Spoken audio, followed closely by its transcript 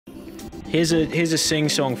Here's a sing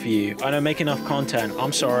song for you. I don't make enough content.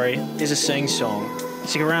 I'm sorry. Here's a sing song.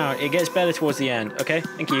 Stick around. It gets better towards the end. Okay?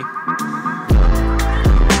 Thank you.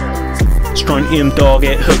 Strontium dog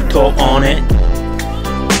it, hooked or on it.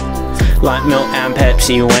 Like milk and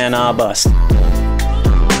Pepsi when I bust.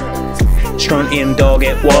 Strontium dog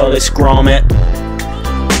it, Wallace Gromit.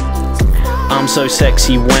 I'm so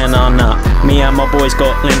sexy when I nut. Me and my boys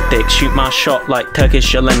got limp shoot my shot like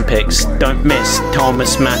Turkish Olympics. Don't miss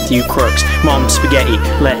Thomas Matthew Crooks. Mom spaghetti,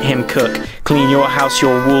 let him cook. Clean your house,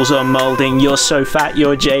 your walls are molding. You're so fat,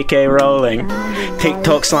 you're JK Rowling.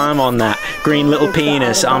 TikTok slime on that, green little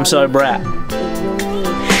penis, I'm so brat.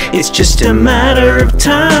 It's just a matter of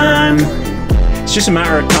time. It's just a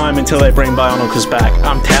matter of time until they bring Bionicles back,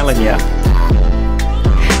 I'm telling ya.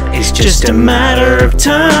 It's just a matter of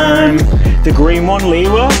time. The green one,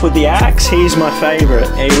 Lewa, with the axe, he's my favourite.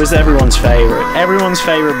 He was everyone's favourite. Everyone's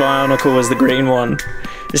favourite Bionicle was the green one.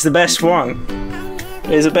 It's the best one.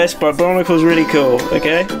 It's the best, but Bionicle's really cool,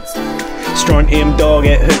 okay? Strontium dog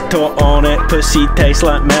it, hooked or on it. Pussy tastes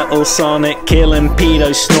like Metal Sonic. Killing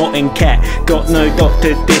pedo, snorting cat. Got no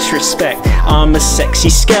doctor disrespect. I'm a sexy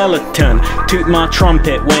skeleton. Toot my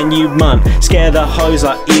trumpet when you munt. Scare the hoes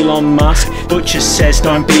like Elon Musk. Butcher says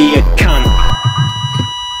don't be a cunt.